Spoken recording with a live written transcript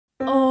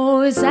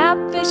Oh,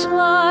 Zapfish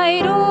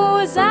light,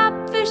 oh,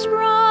 Zapfish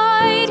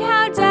bright,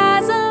 how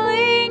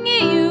dazzling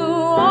you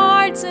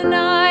are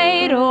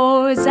tonight.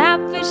 Oh,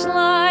 Zapfish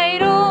light,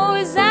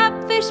 oh,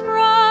 Zapfish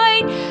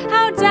bright,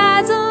 how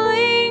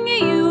dazzling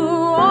you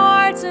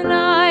are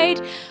tonight.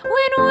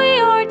 When we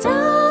are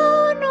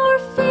down or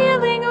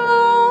feeling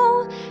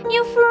low,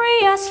 you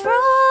free us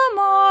from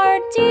our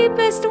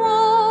deepest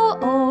woe.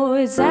 Oh,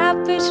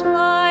 Zapfish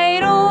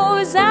light,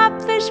 oh,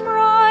 Zapfish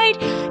bright,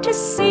 to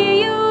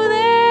see you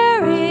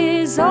there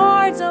is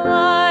our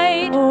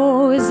delight.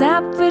 Oh,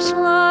 Zapfish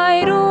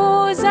light,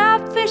 oh,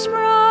 Zapfish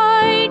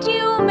bright,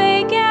 you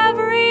make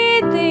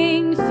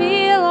everything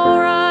feel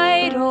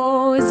alright.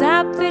 Oh,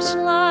 Zapfish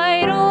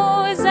light,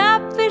 oh,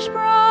 Zapfish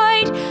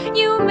bright,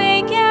 you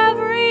make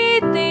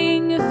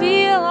everything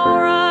feel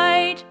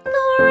alright.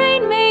 The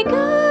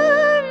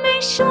rainmaker may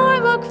sure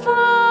look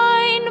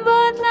fine,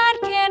 but that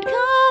can't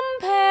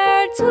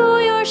compare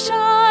to your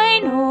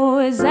shine.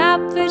 Oh,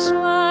 Zapfish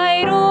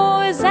light,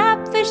 oh,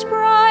 Zapfish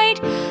bright,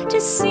 to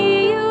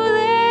see you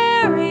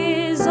there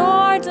is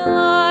our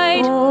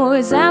delight. Oh,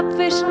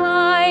 Zapfish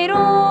light,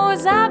 oh,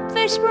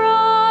 Zapfish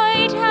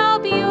bright, how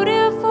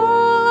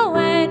beautiful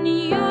when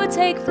you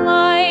take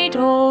flight.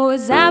 Oh,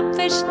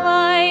 Zapfish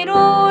light,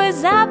 oh,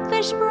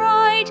 Zapfish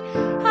bright,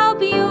 how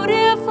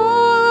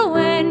beautiful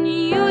when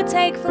you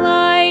take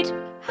flight.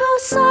 How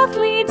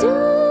softly do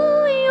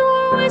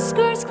your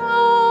whiskers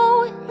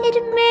glow,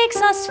 it makes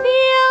us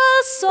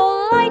feel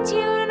so light,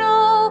 you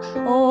know.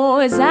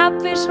 Oh,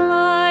 Zapfish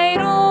light,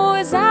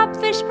 oh,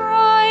 Zapfish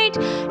bright,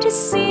 to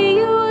see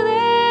you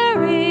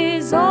there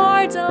is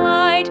our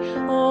delight.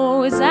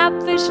 Oh,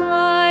 Zapfish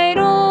light,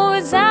 oh,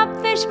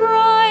 Zapfish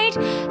bright,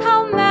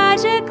 how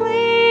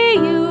magically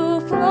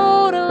you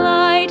float a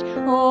light.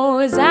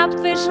 Oh,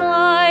 Zapfish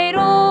light,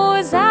 oh,